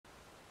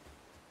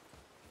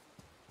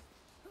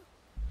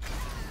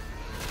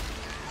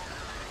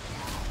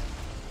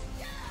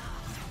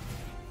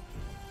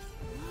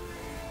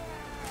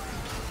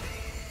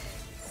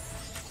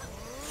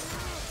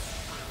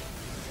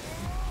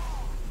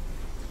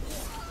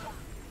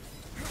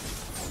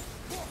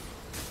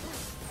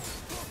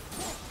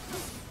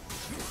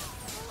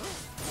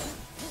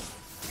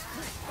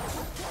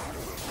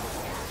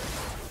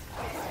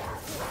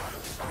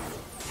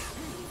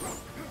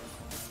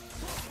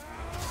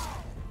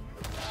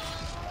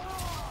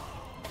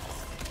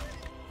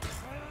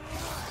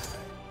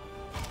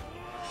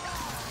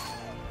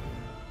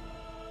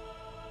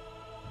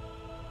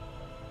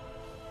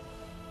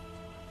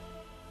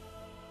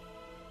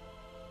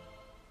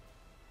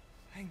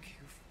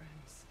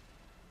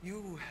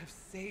You have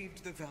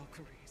saved the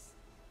Valkyries.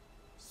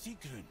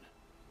 Sigrun,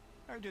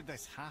 how did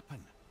this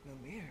happen?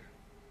 Mimir,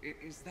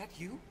 is that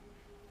you?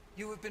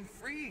 You have been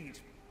freed,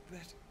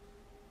 but...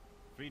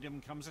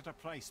 Freedom comes at a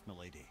price,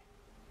 milady.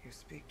 You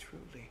speak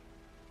truly.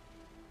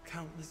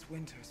 Countless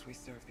winters we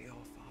served the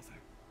All-Father.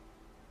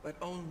 But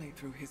only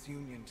through his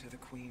union to the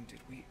Queen did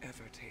we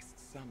ever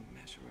taste some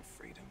measure of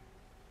freedom.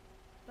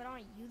 But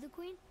aren't you the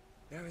queen?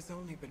 There has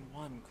only been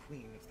one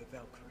Queen of the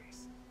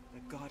Valkyries, the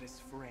goddess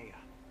Freya.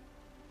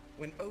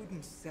 When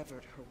Odin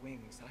severed her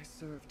wings, I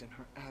served in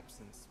her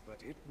absence,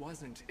 but it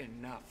wasn't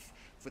enough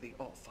for the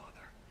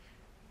All-Father.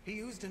 He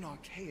used an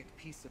archaic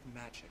piece of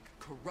magic,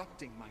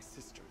 corrupting my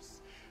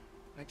sisters.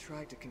 I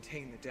tried to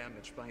contain the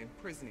damage by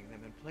imprisoning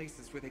them in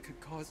places where they could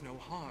cause no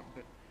harm,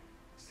 but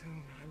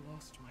soon I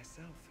lost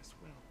myself as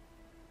well.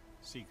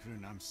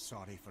 Sigrun, I'm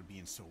sorry for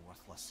being so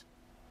worthless.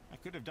 I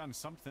could have done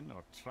something,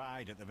 or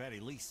tried at the very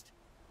least.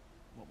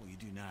 What will you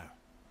do now?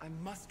 I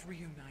must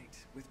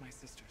reunite with my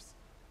sisters.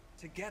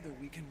 Together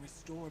we can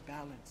restore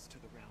balance to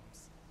the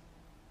realms.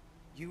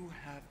 You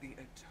have the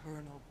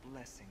eternal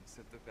blessings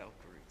of the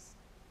Valkyries.